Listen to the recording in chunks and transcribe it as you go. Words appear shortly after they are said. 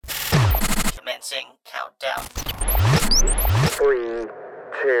Commencing countdown. 3,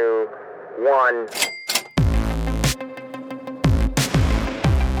 2, 1.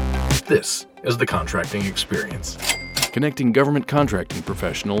 This is the Contracting Experience, connecting government contracting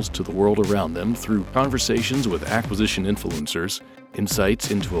professionals to the world around them through conversations with acquisition influencers, insights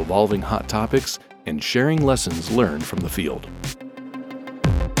into evolving hot topics, and sharing lessons learned from the field.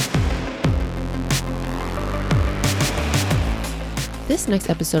 This next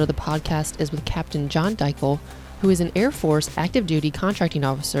episode of the podcast is with Captain John Diekel, who is an Air Force active duty contracting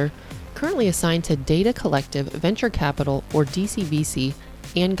officer currently assigned to Data Collective Venture Capital, or DCVC,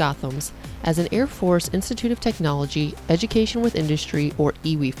 and Gothams as an Air Force Institute of Technology Education with Industry, or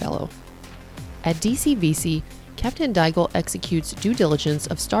EWI Fellow. At DCVC, Captain Diekel executes due diligence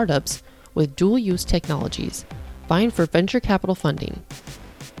of startups with dual-use technologies, vying for venture capital funding.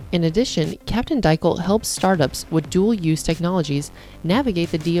 In addition, Captain Diekel helps startups with dual-use technologies navigate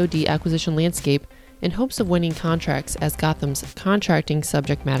the DoD acquisition landscape in hopes of winning contracts as Gotham's contracting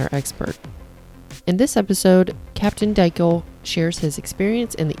subject matter expert. In this episode, Captain Diekel shares his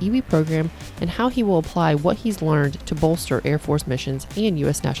experience in the EWI program and how he will apply what he's learned to bolster Air Force missions and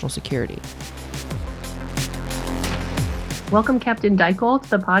U.S. national security. Welcome, Captain Diekel, to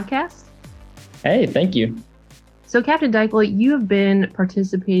the podcast. Hey, thank you. So, Captain Diekel, you have been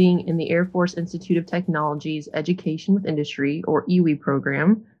participating in the Air Force Institute of Technology's Education with Industry, or EWI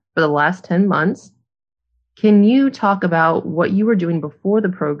program, for the last 10 months. Can you talk about what you were doing before the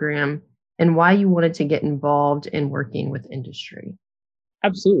program and why you wanted to get involved in working with industry?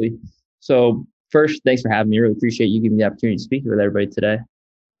 Absolutely. So first, thanks for having me. I really appreciate you giving me the opportunity to speak with everybody today.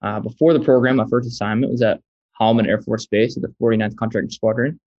 Before the program, my first assignment was at Holloman Air Force Base at the 49th Contracting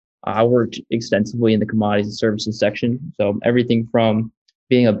Squadron. I worked extensively in the commodities and services section. So everything from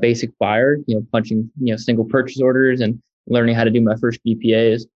being a basic buyer, punching, single purchase orders and learning how to do my first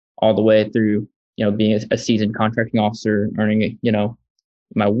BPAs, all the way through, being a seasoned contracting officer, earning,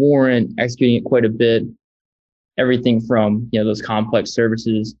 my warrant, executing it quite a bit. Everything from, those complex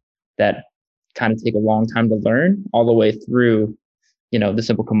services that kind of take a long time to learn, all the way through, the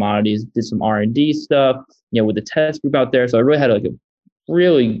simple commodities. Did some R&D stuff, with the test group out there. So I really had a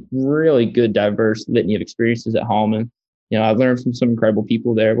really, really good, diverse litany of experiences at Holloman. I learned from some incredible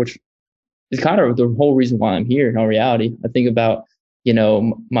people there, which is kind of the whole reason why I'm here in all reality. I think about,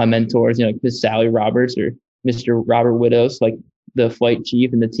 my mentors, Miss Sally Roberts or Mr. Robert Widows, like the flight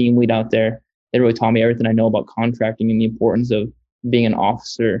chief and the team lead out there. They really taught me everything I know about contracting and the importance of being an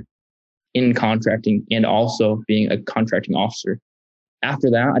officer in contracting and also being a contracting officer. After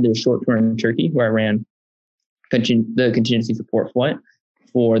that, I did a short tour in Turkey where I ran the contingency support flight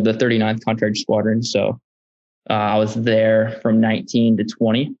for the 39th Contracting Squadron. So I was there from 19 to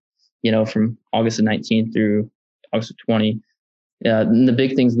 20, from August of 19 through August of 20. And the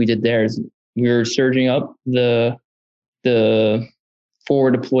big things we did there is we were surging up the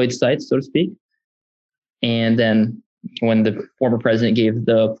forward deployed sites, so to speak. And then when the former president gave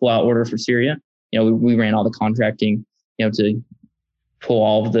the pull-out order for Syria, we ran all the contracting, to pull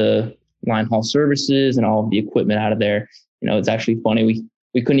all of the line haul services and all of the equipment out of there. It's actually funny.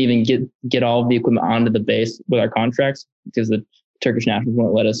 We couldn't even get all of the equipment onto the base with our contracts because the Turkish nationals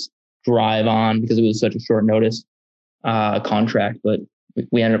wouldn't let us drive on because it was such a short notice contract. But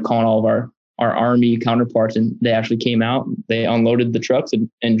we ended up calling all of our Army counterparts, and they actually came out. They unloaded the trucks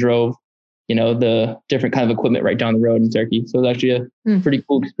and drove, the different kind of equipment right down the road in Turkey. So it was actually a pretty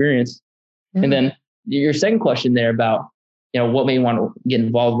cool experience. Yeah. And then your second question there about, what made me want to get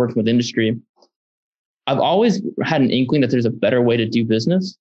involved working with industry. I've always had an inkling that there's a better way to do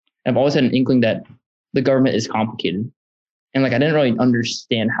business. I've always had an inkling that the government is complicated. And I didn't really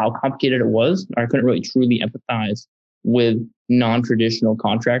understand how complicated it was, or I couldn't really truly empathize with non-traditional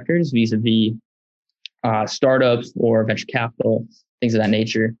contractors vis-a-vis startups or venture capital, things of that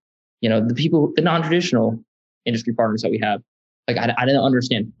nature. The non-traditional industry partners that we have, I didn't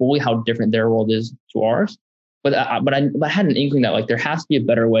understand fully how different their world is to ours. But I had an inkling that there has to be a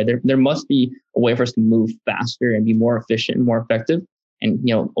better way. There must be a way for us to move faster and be more efficient and more effective, and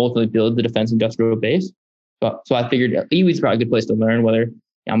ultimately build the defense industrial base. So I figured EWI is probably a good place to learn, whether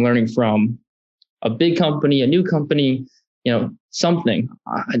I'm learning from a big company, a new company, something.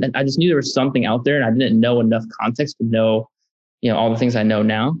 I just knew there was something out there, and I didn't know enough context to know, all the things I know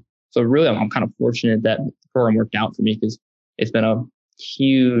now. So really, I'm kind of fortunate that the program worked out for me because it's been a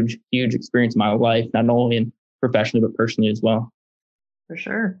huge, huge experience in my life, not only in professionally, but personally as well. For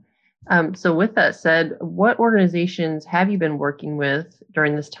sure. So with that said, what organizations have you been working with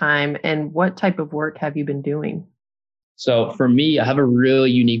during this time, and what type of work have you been doing? So for me, I have a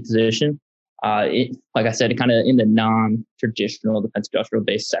really unique position. Like I said, kind of in the non-traditional defense industrial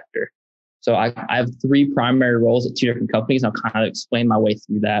base sector. So I have 3 primary roles at 2 different companies. I'll kind of explain my way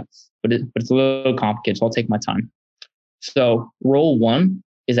through that, but it's a little complicated, so I'll take my time. So role 1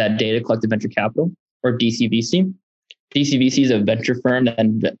 is at Data Collective Venture Capital, or DCVC. DCVC is a venture firm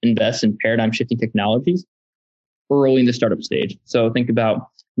that invests in paradigm shifting technologies early in the startup stage. So think about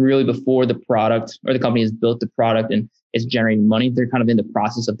really before the product or the company has built the product and is generating money, they're kind of in the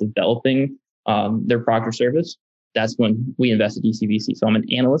process of developing their product or service. That's when we invest at DCVC. So I'm an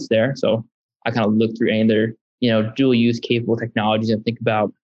analyst there. So I kind of look through any of their, dual use capable technologies and think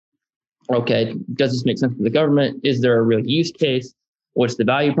about, okay, does this make sense for the government? Is there a real use case? What's the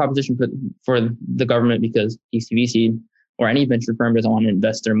value proposition for the government? Because DCVC or any venture firm doesn't want to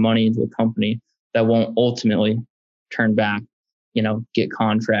invest their money into a company that won't ultimately turn back, get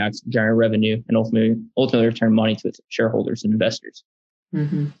contracts, generate revenue, and ultimately return money to its shareholders and investors.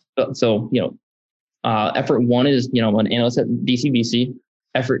 Mm-hmm. So effort 1 is, I'm an analyst at DCVC.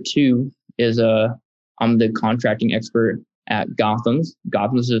 Effort 2 is I'm the contracting expert at Gothams.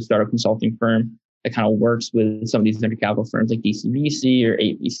 Gothams is a startup consulting firm that kind of works with some of these venture capital firms like DCVC or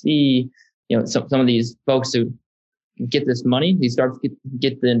ABC, some of these folks who get this money, these startups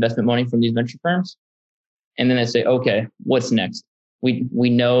get the investment money from these venture firms. And then they say, okay, what's next? We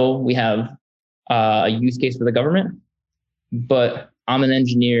know we have a use case for the government, but I'm an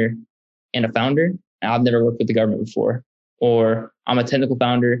engineer and a founder, and I've never worked with the government before. Or I'm a technical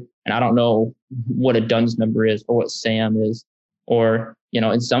founder, and I don't know what a DUNS number is or what SAM is. Or,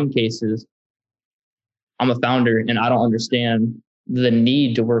 in some cases, I'm a founder and I don't understand the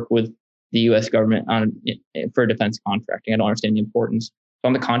need to work with the U.S. government for defense contracting. I don't understand the importance. So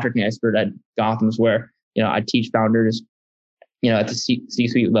I'm the contracting expert at Gothams, where I teach founders, at the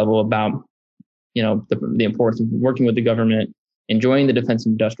C-suite level about the importance of working with the government, enjoying the defense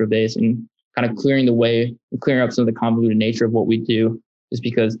industrial base, and kind of clearing the way, clearing up some of the convoluted nature of what we do. Is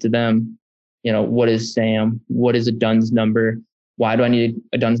because to them, what is SAM? What is a DUNS number? Why do I need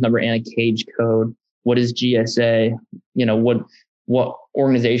a DUNS number and a cage code? What is GSA? What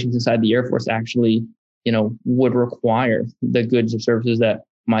organizations inside the Air Force actually, would require the goods or services that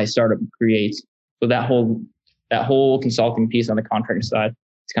my startup creates. So that whole consulting piece on the contracting side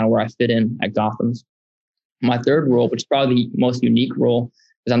is kind of where I fit in at Gothams. My third role, which is probably the most unique role,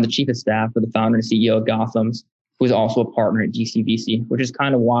 is I'm the chief of staff for the founder and CEO of Gothams, who is also a partner at DCVC, which is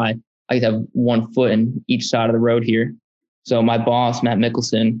kind of why I have one foot in each side of the road here. So my boss, Matt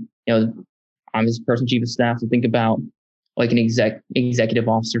Mickelson, I'm his personal chief of staff to think about like an executive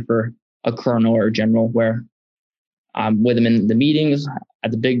officer for a colonel or a general, where I'm with him in the meetings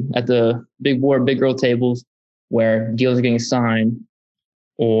at the big board, big girl tables, where deals are getting signed,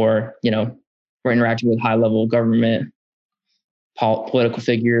 or we're interacting with high level government, political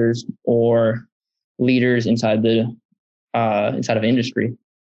figures, or leaders inside of industry.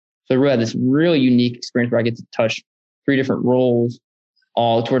 So I really had this really unique experience where I get to touch 3 different roles,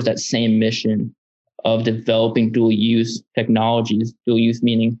 all towards that same mission of developing dual use technologies. Dual use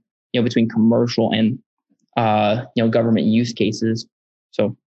meaning, between commercial and government use cases.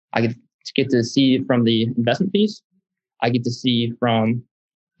 So I get to see from the investment piece, I get to see from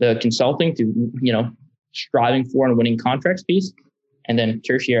the consulting to striving for and winning contracts piece, and then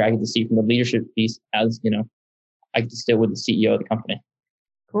tertiary I get to see from the leadership piece as I get to sit with the CEO of the company.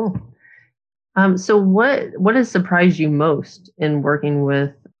 Cool. So what has surprised you most in working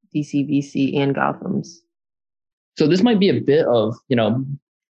with DCVC and Gothams? So this might be a bit of,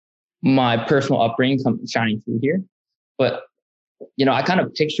 my personal upbringing shining through here, but, I kind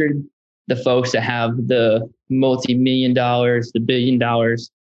of pictured the folks that have the multi-million dollars, the $1 billion,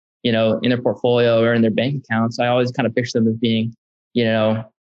 in their portfolio or in their bank accounts. I always kind of picture them as being,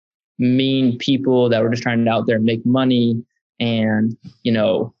 mean people that were just trying to out there make money and,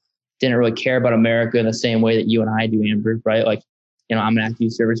 didn't really care about America in the same way that you and I do, Amber, right? Like, I'm an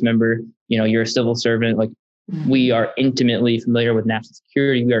active service member, you're a civil servant. Like, we are intimately familiar with national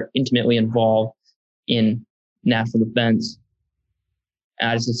security. We are intimately involved in national defense.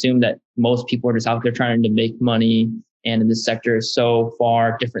 And I just assume that most people are just out there trying to make money. And in this sector is so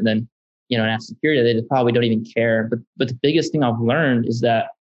far different than, national security, they just probably don't even care. But the biggest thing I've learned is that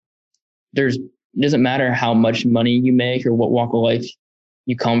it doesn't matter how much money you make or what walk of life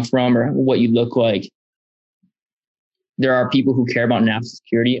you come from or what you look like. There are people who care about national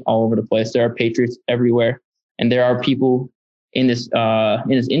security all over the place. There are patriots everywhere. And there are people in this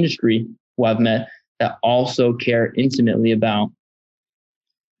industry who I've met that also care intimately about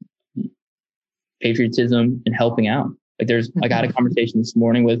patriotism and helping out. Like I had a conversation this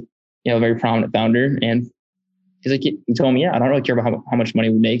morning with, a very prominent founder, and he told me, I don't really care about how much money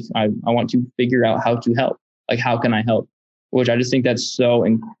we make. I want to figure out how to help. Like, how can I help? Which I just think that's so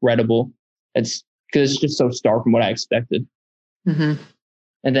incredible It's because it's just so stark from what I expected. Mm-hmm.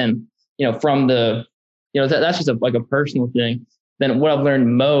 And then, from the, that's just like a personal thing. Then what I've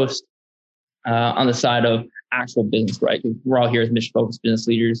learned most on the side of actual business, right? We're all here as mission focused business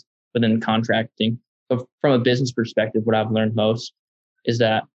leaders within contracting. So from a business perspective, what I've learned most is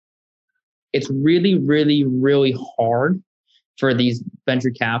that it's really, really, really hard for these venture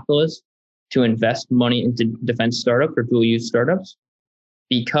capitalists to invest money into defense startups or dual use startups,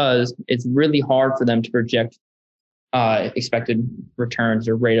 because it's really hard for them to project expected returns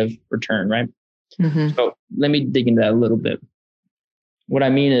or rate of return, right? Mm-hmm. So let me dig into that a little bit. What I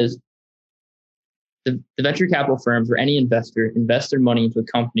mean is the venture capital firms or any investor invest their money into a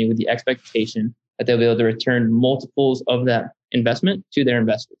company with the expectation that they'll be able to return multiples of that investment to their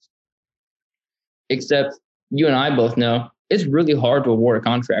investors. Except you and I both know it's really hard to award a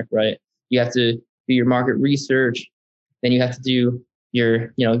contract, right? You have to do your market research, then you have to do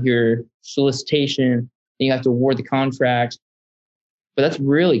your solicitation, then you have to award the contract. But that's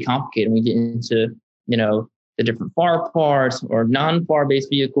really complicated when we get into, the different FAR parts or non-FAR based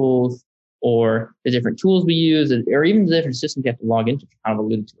vehicles, or the different tools we use, or even the different systems you have to log into, which I kind of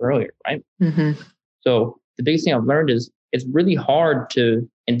alluded to earlier, right? Mm-hmm. So the biggest thing I've learned is it's really hard to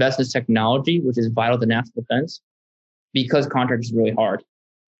invest in this technology, which is vital to national defense, because contract is really hard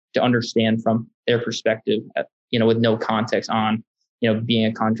to understand from their perspective, with no context on, being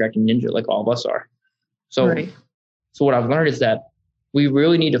a contracting ninja like all of us are. So, right. So what I've learned is that we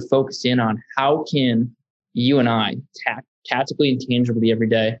really need to focus in on how can you and I tactically and tangibly every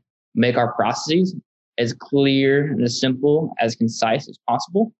day make our processes as clear and as simple, as concise as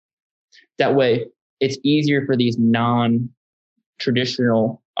possible. That way, it's easier for these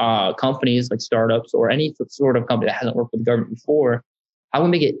non-traditional companies like startups or any sort of company that hasn't worked with the government before. I would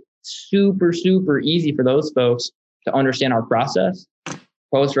make it super, super easy for those folks to understand our process,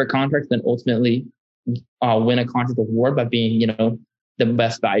 post for a contract, then ultimately win a contract award by being, the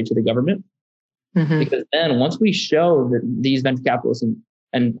best value to the government. Mm-hmm. Because then once we show that these venture capitalists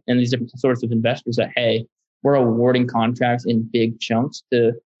and these different sorts of investors that, hey, we're awarding contracts in big chunks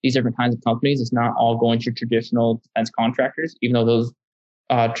to these different kinds of companies, it's not all going to traditional defense contractors, even though those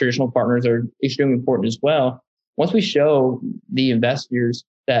traditional partners are extremely important as well. Once we show the investors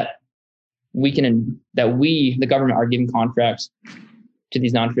that the government are giving contracts to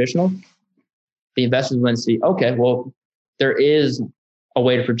these non-traditional, the investors will then see, okay, well, there is a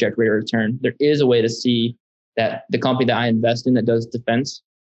way to project rate of return. There is a way to see that the company that I invest in that does defense,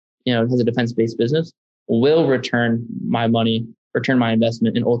 has a defense-based business, will return my money, return my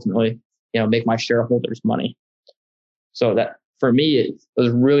investment, and ultimately, make my shareholders money. So that for me, it was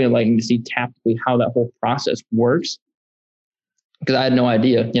really enlightening to see tactically how that whole process works, because I had no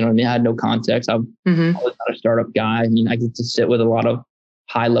idea. I had no context. I was not a startup guy. I get to sit with a lot of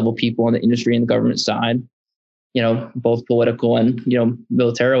high-level people in the industry and the government side, both political and,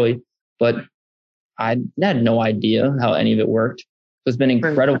 militarily. But I had no idea how any of it worked. So it's been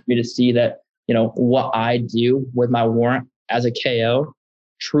incredible for me to see that, what I do with my warrant as a KO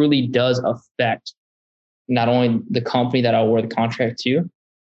truly does affect not only the company that I award the contract to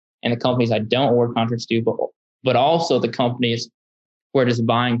and the companies I don't award contracts to, but also the companies who are just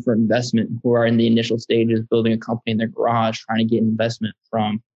buying for investment, who are in the initial stages, building a company in their garage, trying to get investment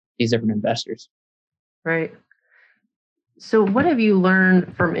from these different investors. Right. So what have you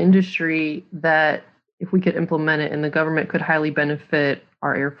learned from industry that if we could implement it and the government could highly benefit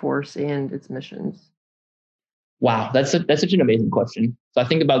our Air Force and its missions? Wow, that's such an amazing question. So I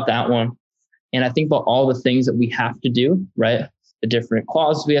think about that one, and I think about all the things that we have to do, right? The different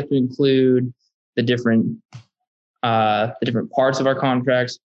clauses we have to include, the different parts of our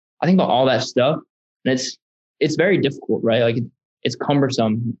contracts. I think about all that stuff, and it's very difficult, right? Like it's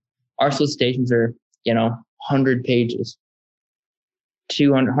cumbersome. Our solicitations are, 100 pages,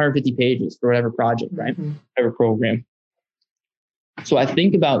 200, 150 pages for whatever project, right? Mm-hmm. Whatever program. So I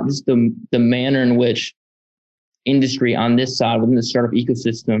think about just the manner in which industry on this side within the startup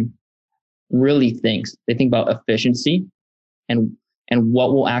ecosystem really thinks. They think about efficiency and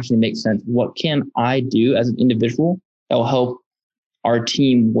what will actually make sense. What can I do as an individual that will help our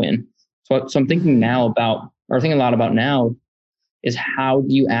team win? So I'm thinking a lot about now is how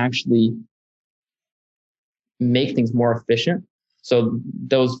do you actually make things more efficient so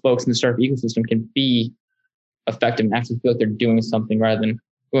those folks in the startup ecosystem can be effective and actually feel like they're doing something rather than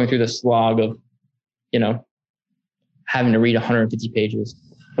going through the slog of, having to read 150 pages.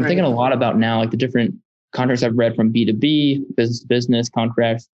 I'm thinking a lot about now, like the different contracts I've read from B2B, business to business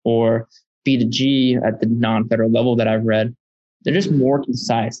contracts, or B2G at the non-federal level that I've read. They're just more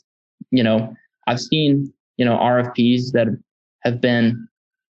concise. I've seen, RFPs that have been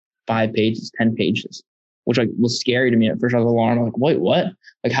 5 pages, 10 pages, which like was scary to me at first. I was alarmed. I'm like, wait, what?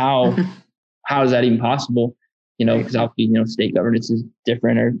 Like how is that even possible? Because obviously, state governance is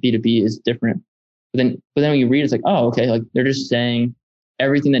different or B2B is different. But then when you read, it's like, oh, okay, like they're just saying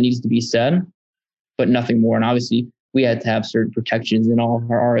everything that needs to be said, but nothing more. And obviously, we had to have certain protections in all of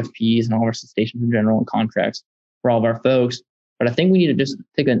our RFPs and all of our solicitations in general and contracts for all of our folks. But I think we need to just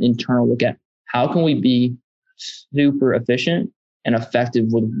take an internal look at how can we be super efficient and effective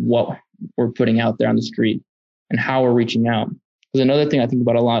with what we're putting out there on the street and how we're reaching out. Because another thing I think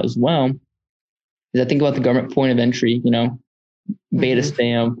about a lot as well is I think about the government point of entry, beta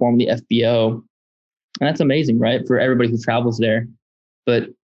spam, formerly FBO. And that's amazing, right? For everybody who travels there. But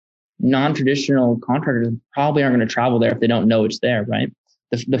non-traditional contractors probably aren't going to travel there if they don't know it's there, right?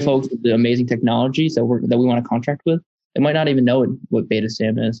 The folks with the amazing technologies that we want to contract with, they might not even know what beta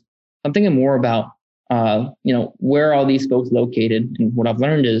SAM is. I'm thinking more about, where are all these folks located? And what I've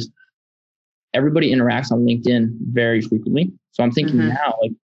learned is everybody interacts on LinkedIn very frequently. So I'm thinking now,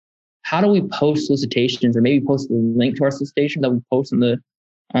 like, how do we post solicitations or maybe post a link to our solicitation that we post on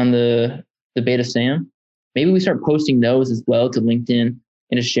the beta SAM? Maybe we start posting those as well to LinkedIn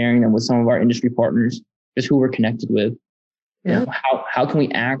and just sharing them with some of our industry partners, just who we're connected with. Yeah. How can we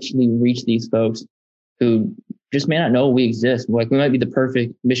actually reach these folks who just may not know we exist? Like, we might be the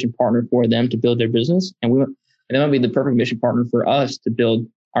perfect mission partner for them to build their business, and they might be the perfect mission partner for us to build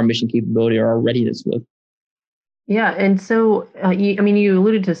our mission capability or our readiness with. Yeah, and so you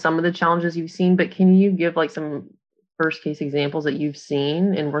alluded to some of the challenges you've seen, but can you give like some first case examples that you've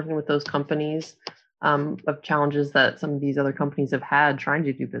seen in working with those companies of challenges that some of these other companies have had trying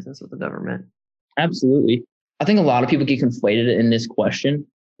to do business with the government? Absolutely. I think a lot of people get conflated in this question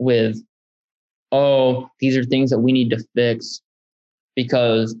with, oh, these are things that we need to fix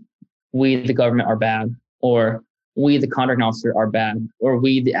because we, the government, are bad, or we, the contracting officer, are bad, or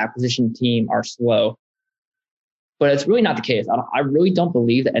we, the acquisition team, are slow. But it's really not the case. I really don't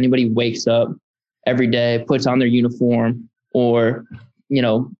believe that anybody wakes up every day, puts on their uniform, or,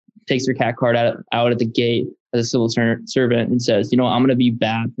 takes their CAT card out at the gate as a civil servant and says, I'm going to be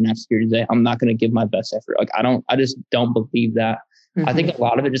bad for next security day. I'm not going to give my best effort. Like, I just don't believe that. I think a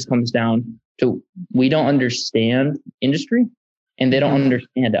lot of it just comes down to, we don't understand industry and they don't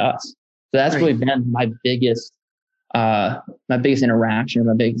understand us. So that's really been my biggest interaction,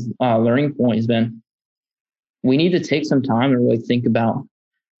 my biggest learning point has been, we need to take some time and really think about,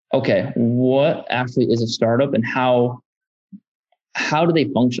 okay, what actually is a startup and how do they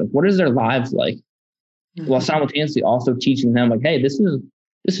function? What is their lives like? While simultaneously also teaching them, like, hey, this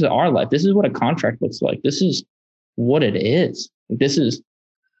is our life. This is what a contract looks like. This is what it is. This is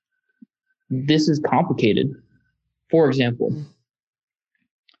complicated. For example,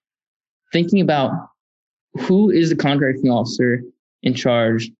 thinking about who is the contracting officer in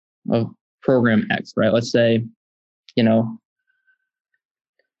charge of program X, right? Let's say, F-16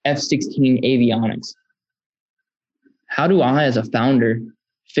 avionics. How do I, as a founder,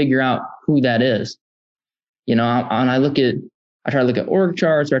 figure out who that is? And I try to look at org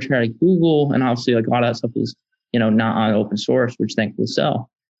charts, or I try to Google, and obviously like a lot of that stuff is, not on open source, which thankfully so.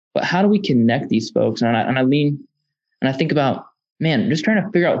 But how do we connect these folks? And I think about, man, just trying to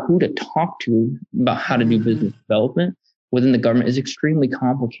figure out who to talk to about how to do business development within the government is extremely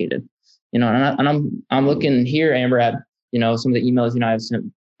complicated. And I'm looking here, Amber, at, some of the emails, I've sent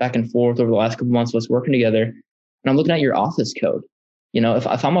back and forth over the last couple months of us working together. And I'm looking at your office code.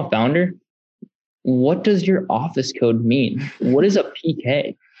 If I'm a founder, what does your office code mean? What is a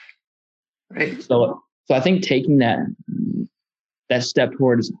PK? Right. So I think taking that step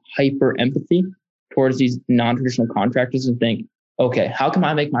towards hyper empathy towards these non-traditional contractors and think, okay, how can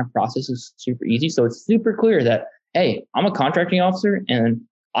I make my processes super easy? So it's super clear that, hey, I'm a contracting officer and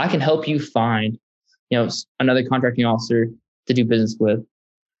I can help you find, another contracting officer to do business with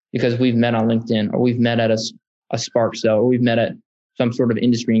because we've met on LinkedIn, or we've met at a Spark cell, or we've met at some sort of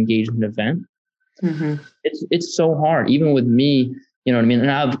industry engagement event. It's so hard, even with me, you know what I mean?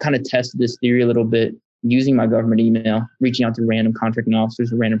 And I've kind of tested this theory a little bit using my government email, reaching out to random contracting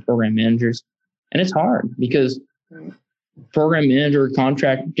officers or random program managers. And it's hard because program manager,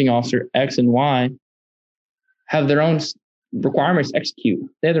 contracting officer X and Y have their own requirements to execute.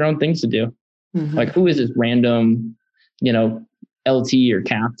 They have their own things to do. Like, who is this random, LT or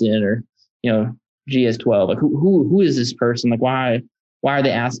captain or, GS12? Like, who is this person? Like, why are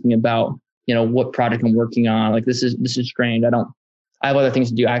they asking about, what project I'm working on? Like, this is strange. I have other things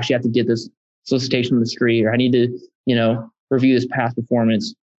to do. I actually have to get this solicitation on the street, or I need to, review this past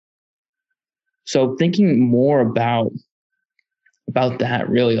performance. So thinking more about that,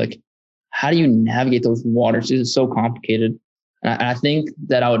 really, like, how do you navigate those waters? This is so complicated. And I think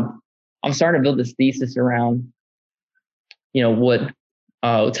that I'm starting to build this thesis around, what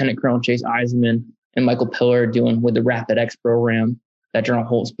Lieutenant Colonel Chase Eisenman and Michael Pillar are doing with the Rapid X program that General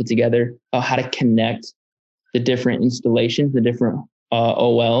Holtz put together, how to connect the different installations, the different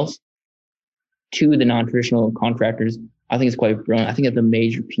OLs to the non-traditional contractors. I think it's quite brilliant. I think that's a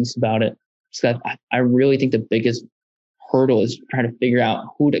major piece about it. So I really think the biggest hurdle is trying to figure out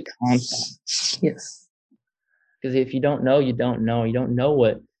who to contact. Yes. Because if you don't know, you don't know. You don't know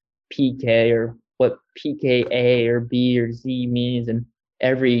what PK or what PKA or B or Z means, and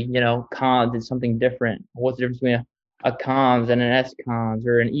every cons is something different. What's the difference between a cons and an S-cons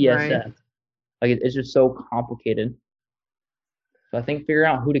or an ESS? Right. Like it's just so complicated. So I think figuring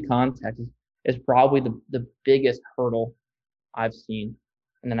out who to contact is probably the biggest hurdle I've seen.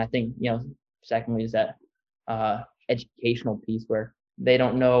 And then I think, secondly is that educational piece where they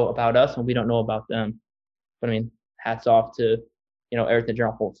don't know about us and we don't know about them. But I mean, hats off to, everything that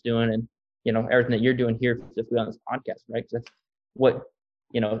General Holt's doing and, everything that you're doing here specifically on this podcast, right? Because that's what,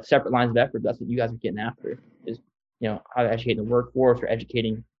 separate lines of effort, that's what you guys are getting after is, how to educate the workforce or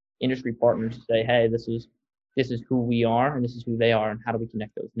educating industry partners to say, hey, this is who we are and this is who they are and how do we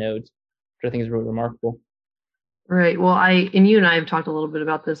connect those nodes, which I think is really remarkable. Right. Well, and you and I have talked a little bit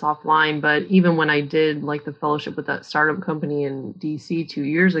about this offline, but even when I did like the fellowship with that startup company in DC 2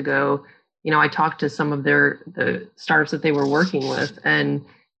 years ago, I talked to some of the startups that they were working with, and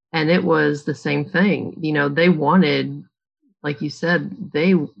it was the same thing. They wanted, like you said,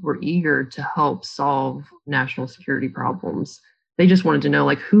 they were eager to help solve national security problems. They just wanted to know,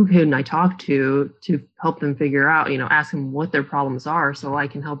 like, who can I talk to help them figure out, ask them what their problems are so I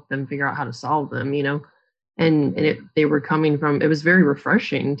can help them figure out how to solve them, And they were coming from, it was very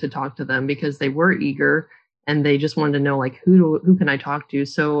refreshing to talk to them because they were eager and they just wanted to know, like, who can I talk to?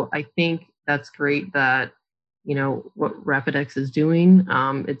 So I think that's great that, what RapidX is doing.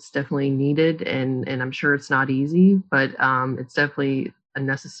 It's definitely needed and I'm sure it's not easy, but it's definitely a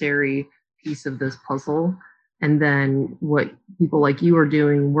necessary piece of this puzzle. And then what people like you are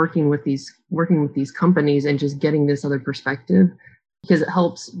doing, working with these companies and just getting this other perspective, because it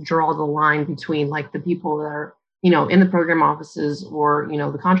helps draw the line between like the people that are, in the program offices or,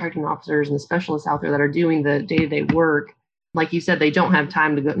 the contracting officers and the specialists out there that are doing the day-to-day work. Like you said, they don't have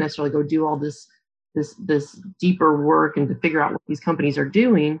time to necessarily go do all this deeper work and to figure out what these companies are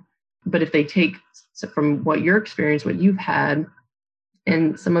doing. But if they take from what your experience, what you've had,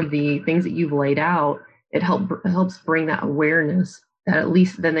 and some of the things that you've laid out, it helps bring that awareness that at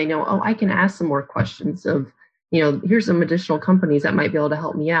least then they know, oh, I can ask some more questions of, here's some additional companies that might be able to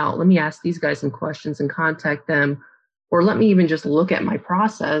help me out. Let me ask these guys some questions and contact them. Or let me even just look at my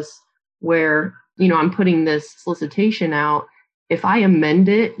process where, I'm putting this solicitation out. If I amend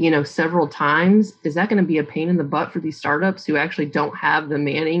it, several times, is that going to be a pain in the butt for these startups who actually don't have the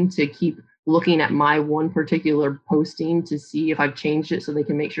manning to keep looking at my one particular posting to see if I've changed it so they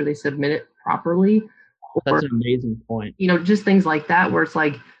can make sure they submit it properly? That's an amazing point. Just things like that where it's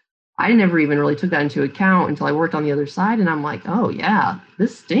like, I never even really took that into account until I worked on the other side. And I'm like, oh yeah,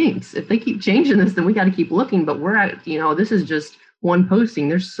 this stinks. If they keep changing this, then we got to keep looking. But we're at, this is just one posting.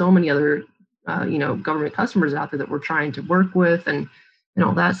 There's so many other, government customers out there that we're trying to work with and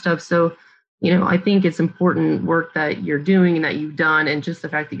all that stuff. So, I think it's important work that you're doing and that you've done. And just the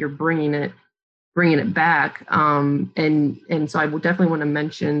fact that you're bringing it back. And so I would definitely want to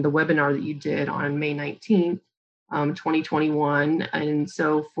mention the webinar that you did on May 19th. 2021. And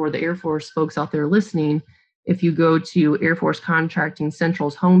so for the Air Force folks out there listening, if you go to Air Force Contracting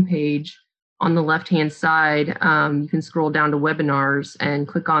Central's homepage, on the left-hand side, you can scroll down to webinars and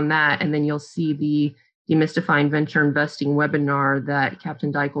click on that, and then you'll see the Demystifying Venture Investing webinar that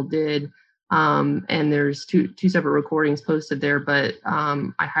Captain Diekel did. And there's two separate recordings posted there, but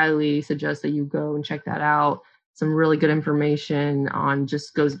I highly suggest that you go and check that out. Some really good information on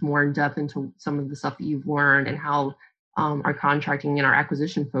just goes more in depth into some of the stuff that you've learned and how our contracting and our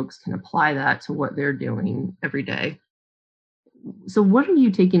acquisition folks can apply that to what they're doing every day. So what are you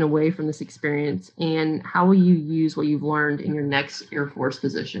taking away from this experience and how will you use what you've learned in your next Air Force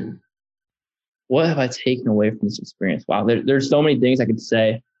position? What have I taken away from this experience? Wow, there's so many things I could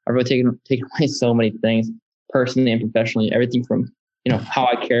say. I've really taken away so many things personally and professionally, everything from, how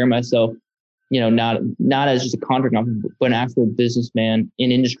I carry myself, not as just a contract officer, but an actual businessman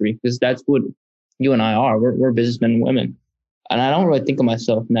in industry, because that's what you and I are. We're businessmen and women. And I don't really think of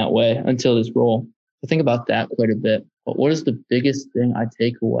myself in that way until this role. I think about that quite a bit. But what is the biggest thing I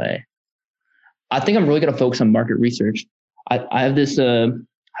take away? I think I'm really going to focus on market research. I have this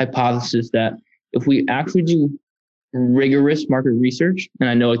hypothesis that if we actually do rigorous market research, and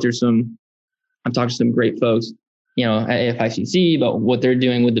I know I've talked to some great folks at AFIT, about what they're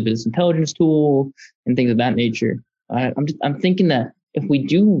doing with the business intelligence tool and things of that nature. I'm thinking that if we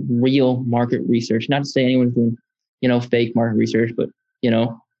do real market research, not to say anyone's doing, fake market research, but,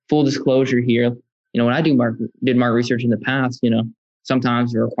 full disclosure here, when I did market research in the past,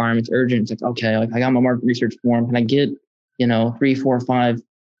 sometimes the requirement's urgent. It's like, okay, like I got my market research form. Can I get, 3, 4, 5,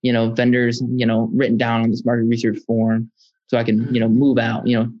 vendors, written down on this market research form so I can, move out,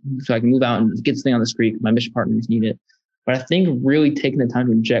 and get something on the street. My mission partners need it. But I think really taking the time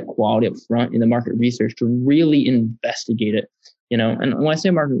to inject quality up front in the market research to really investigate it, and when I say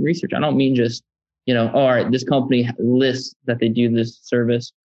market research, I don't mean just, all right, this company lists that they do this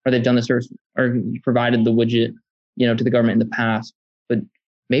service, or they've done the service or provided the widget, to the government in the past. But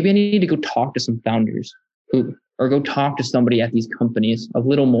maybe I need to go talk to some founders or go talk to somebody at these companies a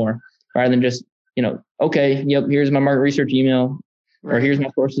little more, rather than just, okay, yep, here's my market research email, or here's my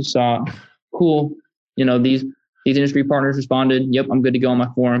sources sought. Cool. These industry partners responded. Yep, I'm good to go on my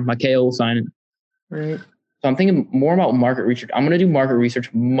form. My KO will sign it. Right. So I'm thinking more about market research. I'm going to do market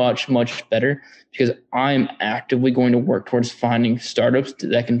research much, much better, because I'm actively going to work towards finding startups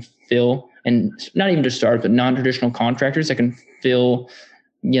that can fill, and not even just startups, but non-traditional contractors that can fill,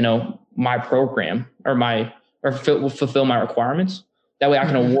 my program or fulfill my requirements. That way I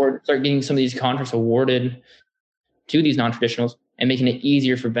can start getting some of these contracts awarded to these non-traditionals, and making it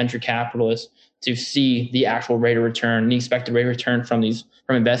easier for venture capitalists to see the actual rate of return, the expected rate of return from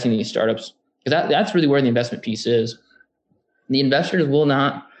investing in these startups. Because that's really where the investment piece is. The investors will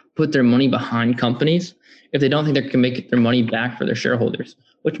not put their money behind companies if they don't think they can make their money back for their shareholders,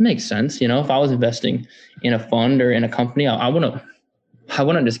 which makes sense. If I was investing in a fund or in a company, I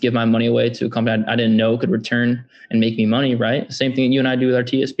wouldn't just give my money away to a company I didn't know could return and make me money, right? Same thing that you and I do with our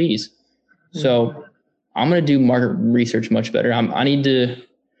TSPs. So I'm going to do market research much better. I need to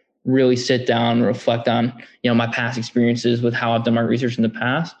really sit down and reflect on, my past experiences with how I've done market research in the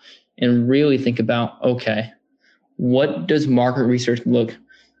past, and really think about, okay, what does market research look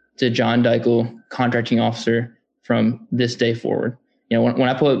to John Diekel, contracting officer, from this day forward? When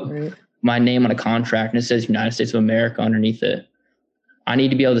I put my name on a contract and it says United States of America underneath it, I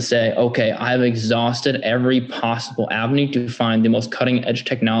need to be able to say, okay, I've exhausted every possible avenue to find the most cutting edge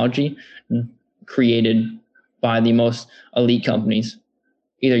technology created by the most elite companies,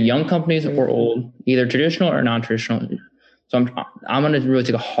 either young companies or old, either traditional or non-traditional. So I'm going to really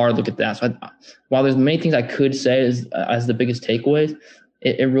take a hard look at that. So while there's many things I could say as the biggest takeaways,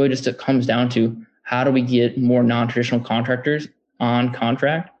 it really just comes down to, how do we get more non-traditional contractors on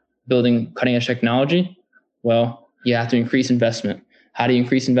contract building cutting edge technology? Well, you have to increase investment. How do you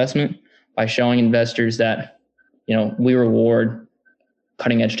increase investment? By showing investors that, we reward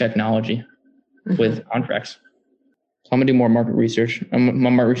cutting edge technology with contracts. So I'm going to do more market research. My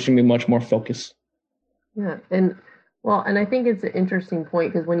market research is going to be much more focused. Yeah. And I think it's an interesting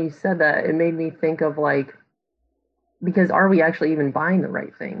point, because when you said that, it made me think of because are we actually even buying the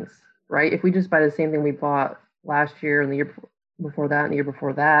right things, right? If we just buy the same thing we bought last year and the year before that and the year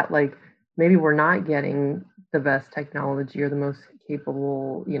before that, maybe we're not getting the best technology or the most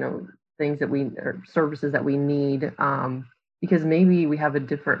capable, things or services that we need, because maybe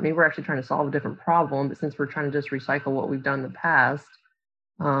we're actually trying to solve a different problem, but since we're trying to just recycle what we've done in the past,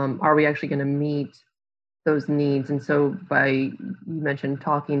 are we actually going to meet those needs? And so you mentioned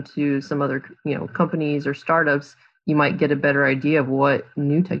talking to some other, companies or startups, you might get a better idea of what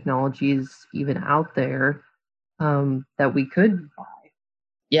new technologies even out there that we could buy.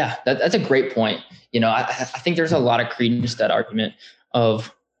 Yeah, that's a great point. I think there's a lot of credence to that argument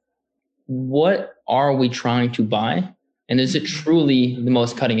of, what are we trying to buy? And is it truly the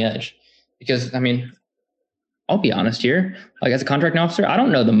most cutting edge? Because, I'll be honest here, as a contracting officer, I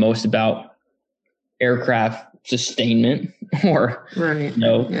don't know the most about aircraft sustainment or,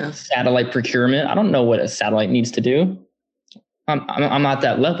 satellite procurement. I don't know what a satellite needs to do. I'm not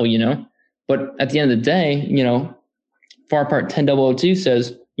that level, but at the end of the day, FAR Part 10.002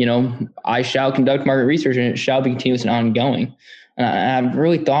 says, I shall conduct market research and it shall be continuous and ongoing. And I've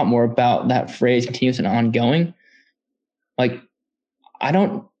really thought more about that phrase, continuous and ongoing. I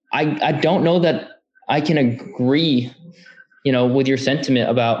don't know that I can agree, with your sentiment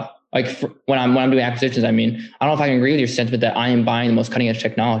about when I'm doing acquisitions. I don't know if I can agree with your sentiment that I am buying the most cutting edge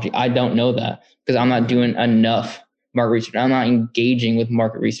technology. I don't know that, because I'm not doing enough market research. I'm not engaging with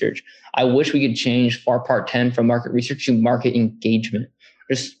market research. I wish we could change FAR Part 10 from market research to market engagement.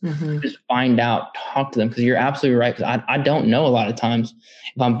 Just find out, talk to them, because you're absolutely right. Because I don't know a lot of times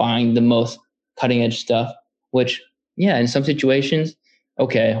if I'm buying the most cutting edge stuff, which, in some situations,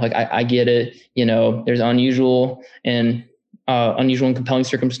 okay, I get it. There's unusual and compelling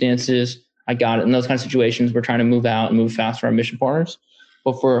circumstances I got it. In those kind of situations, we're trying to move out and move fast for our mission partners.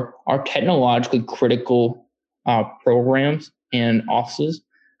 But for our technologically critical programs and offices,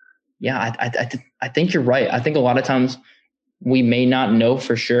 yeah, I think you're right. I think a lot of times we may not know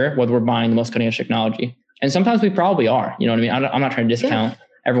for sure whether we're buying the most cutting edge technology. And sometimes we probably are, you know what I mean? I'm not trying to discount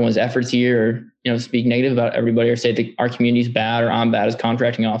everyone's efforts here or, speak negative about everybody or say that our community is bad or I'm bad as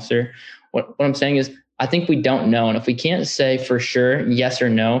contracting officer. What I'm saying is I think we don't know. And if we can't say for sure, yes or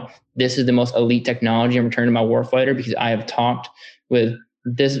no, this is the most elite technology in return to my warfighter because I have talked with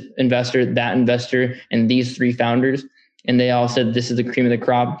this investor, that investor, and these three founders, and they all said this is the cream of the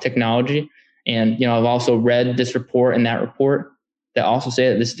crop technology. And, I've also read this report and that report that also say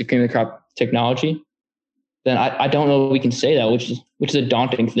that this is the cream of the crop technology. Then I don't know if we can say that, which is a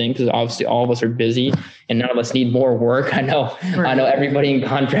daunting thing because obviously all of us are busy and none of us need more work. I know everybody in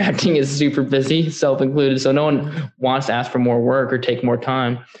contracting is super busy, self-included. So no one wants to ask for more work or take more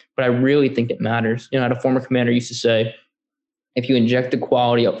time. But I really think it matters. I had a former commander used to say, if you inject the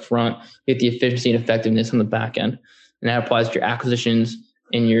quality up front, you get the efficiency and effectiveness on the back end. And that applies to your acquisitions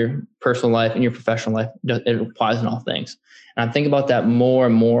in your personal life and your professional life. It applies in all things. And I think about that more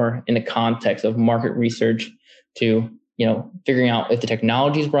and more in the context of market research to, figuring out if the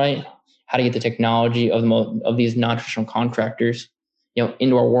technology is right, how to get the technology of these non-traditional contractors,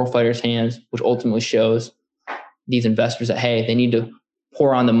 into our warfighters' hands, which ultimately shows these investors that, hey, they need to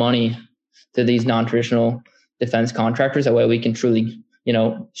pour on the money to these non-traditional defense contractors. That way we can truly,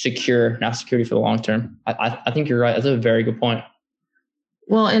 secure national security for the long term. I think you're right. That's a very good point.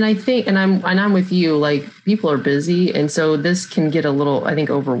 Well, and I think, and I'm with you, like people are busy. And so this can get a little, I think,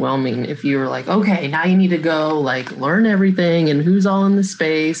 overwhelming if you're like, okay, now you need to go like learn everything and who's all in the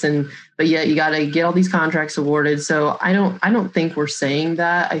space. But yet you got to get all these contracts awarded. So I don't think we're saying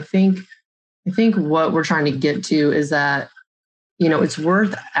that. I think what we're trying to get to is that, it's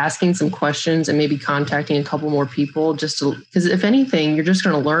worth asking some questions and maybe contacting a couple more people because if anything, you're just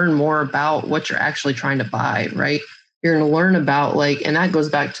going to learn more about what you're actually trying to buy, right? You're going to learn about and that goes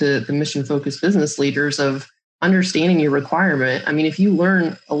back to the mission focused business leaders of understanding your requirement. I mean, if you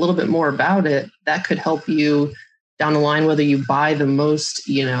learn a little bit more about it, that could help you down the line, whether you buy the most,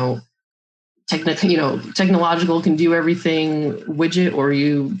 technological can do everything widget or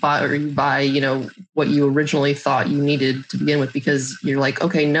you buy, what you originally thought you needed to begin with, because you're like,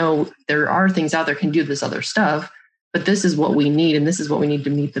 okay, no, there are things out there can do this other stuff, but this is what we need. And this is what we need to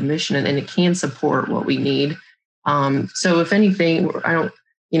meet the mission and it can support what we need. So if anything,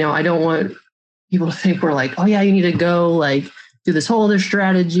 I don't want people to think we're like, oh yeah, you need to go like do this whole other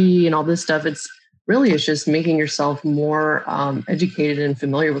strategy and all this stuff. It's just making yourself more educated and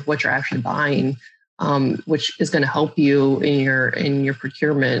familiar with what you're actually buying, which is going to help you in your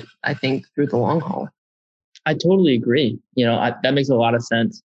procurement, I think, through the long haul. I totally agree. That makes a lot of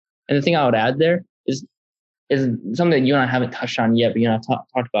sense. And the thing I would add there is something that you and I haven't touched on yet, but I've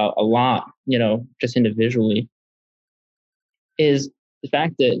talked about a lot, just individually, is the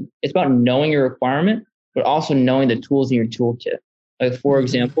fact that it's about knowing your requirement, but also knowing the tools in your toolkit. Like, for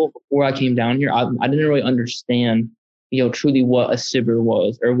example, before I came down here, I didn't really understand, truly what a SIBR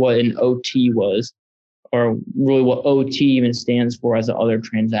was or what an OT was, or really what OT even stands for as the other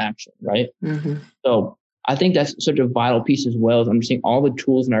transaction, right? Mm-hmm. So I think that's such a vital piece as well, is understanding all the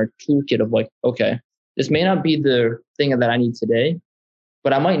tools in our toolkit of like, okay, this may not be the thing that I need today,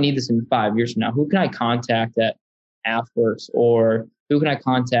 but I might need this in 5 years from now. Who can I contact at AFWorks, or who can I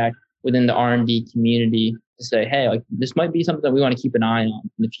contact within the R&D community to say, hey, like this might be something that we want to keep an eye on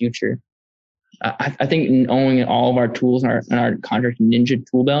in the future. I think owning all of our tools and our contracting ninja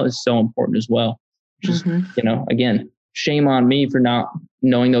tool belt is so important as well. Just, again, shame on me for not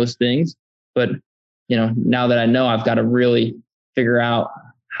knowing those things. But, now that I know, I've got to really figure out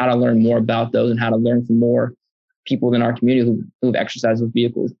how to learn more about those and how to learn from more people within our community who've exercised those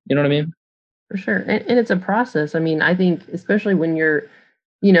vehicles. You know what I mean? For sure. And it's a process. I mean, I think especially when you're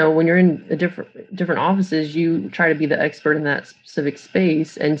in a different offices, you try to be the expert in that specific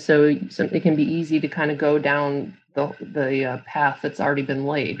space. And so it can be easy to kind of go down the path that's already been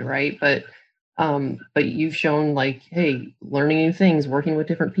laid, right? But you've shown like, hey, learning new things, working with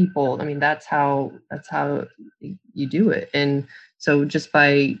different people. I mean, that's how you do it. And so just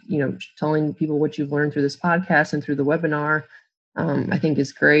by, telling people what you've learned through this podcast and through the webinar, I think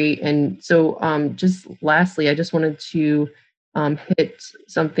is great. And so just lastly, I just wanted to hit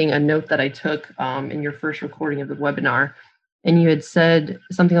a note that I took in your first recording of the webinar. And you had said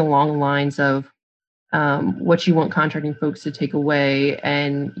something along the lines of what you want contracting folks to take away.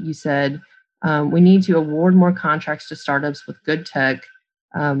 And you said, we need to award more contracts to startups with good tech.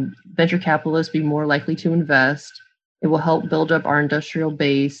 Venture capitalists be more likely to invest. It will help build up our industrial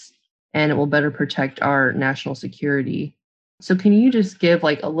base. and it will better protect our national security. So can you just give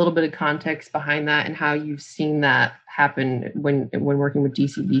like a little bit of context behind that and how you've seen that happen when working with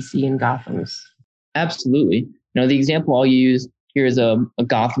DCVC and Gothams? Absolutely. The example I'll use here is a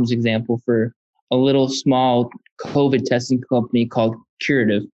Gothams example for a little small COVID testing company called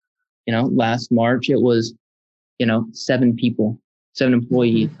Curative. Last March, it was, 7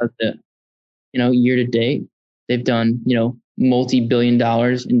 employees. That's it. Year to date, they've done, multi-billion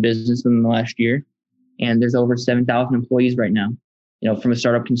dollars in business in the last year. And there's over 7,000 employees right now. From a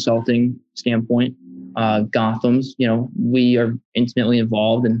startup consulting standpoint, Gothams, we are intimately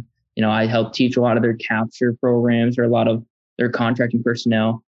involved, and I help teach a lot of their capture programs or a lot of their contracting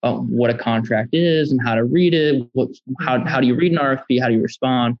personnel about what a contract is and how to read it. How do you read an RFP? How do you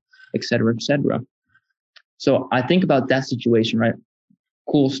respond, et cetera, et cetera. So I think about that situation, right?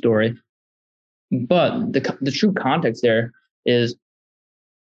 Cool story. But the true context there is,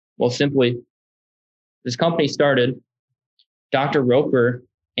 well, simply, this company started, Dr. Roper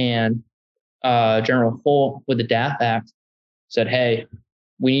and General Holt with the DAF Act said, hey,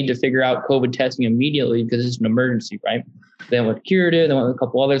 we need to figure out COVID testing immediately because it's an emergency, right? They went with Curative, they went with a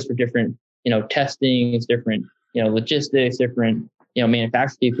couple others for different, testing, it's different, logistics, different,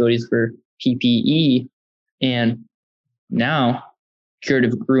 manufacturing capabilities for PPE. And now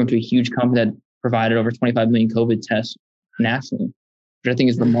Curative grew into a huge company that provided over 25 million COVID tests nationally, which I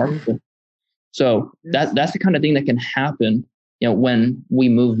think is remarkable. So that's the kind of thing that can happen, when we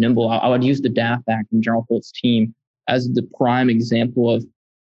move nimble. I would use the DAF Act and General Holt's team as the prime example of,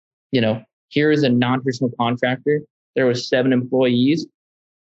 here is a non-traditional contractor. There was 7 employees.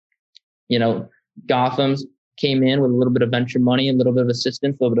 Gothams came in with a little bit of venture money, a little bit of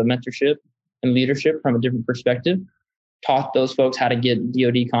assistance, a little bit of mentorship and leadership from a different perspective, taught those folks how to get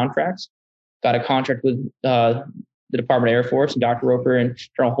DoD contracts, got a contract with the Department of Air Force and Dr. Roper and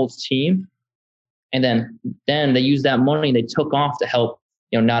General Holt's team. And then they used that money, they took off to help,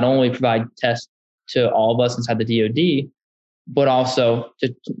 not only provide tests to all of us inside the DoD, but also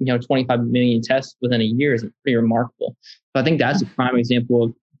to, 25 million tests within a year is pretty remarkable. So I think that's a prime example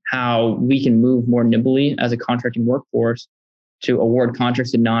of how we can move more nimbly as a contracting workforce to award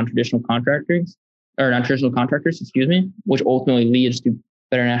contracts to non-traditional contractors, which ultimately leads to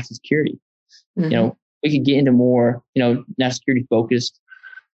better national security. We could get into more, national security focused,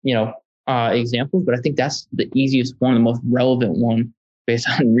 examples, but I think that's the easiest one, the most relevant one based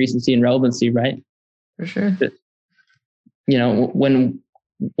on recency and relevancy, right? For sure. But, when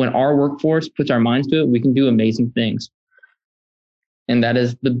our workforce puts our minds to it, we can do amazing things. And that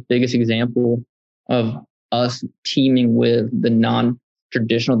is the biggest example of us teaming with the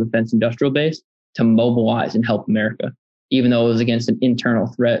non-traditional defense industrial base to mobilize and help America, even though it was against an internal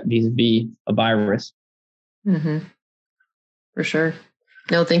threat vis-a-vis a virus. For sure.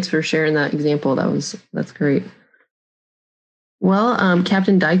 No, thanks for sharing that example. That's great. Well,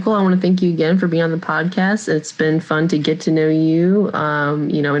 Captain Diekel, I want to thank you again for being on the podcast. It's been fun to get to know you,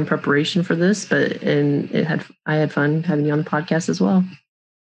 in preparation for this, I had fun having you on the podcast as well.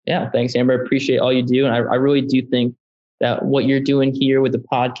 Yeah, thanks, Amber. I appreciate all you do. And I really do think that what you're doing here with the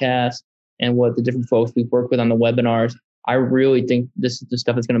podcast and what the different folks we've worked with on the webinars, I really think this is the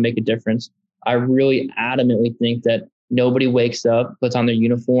stuff that's going to make a difference. I really adamantly think that nobody wakes up, puts on their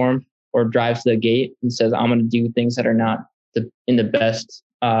uniform, or drives to the gate and says, I'm going to do things that are not in the best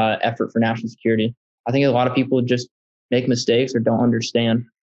effort for national security. I think a lot of people just make mistakes or don't understand.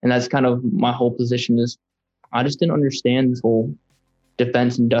 And that's kind of my whole position is I just didn't understand this whole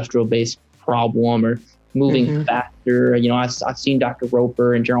defense industrial base problem or moving faster. I've seen Dr.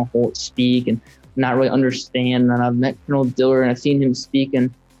 Roper and General Holt speak and not really understand. And I've met Colonel Diller and I've seen him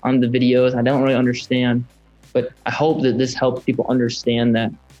speaking on the videos. I don't really understand. But I hope that this helps people understand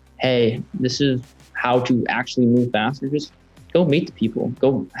that, hey, this is how to actually move faster. Just go meet the people,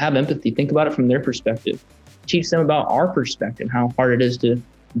 go have empathy, think about it from their perspective, teach them about our perspective, how hard it is to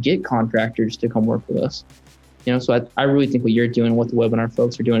get contractors to come work with us. So I really think what you're doing, what the webinar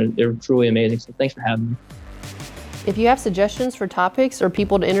folks are doing, they're truly amazing. So thanks for having me. If you have suggestions for topics or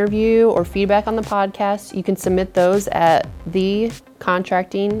people to interview or feedback on the podcast, you can submit those at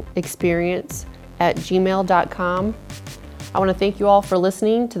thecontractingexperience@gmail.com. I want to thank you all for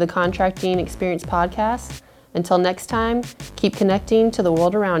listening to the Contracting Experience podcast. Until next time, keep connecting to the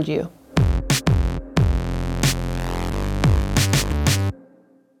world around you.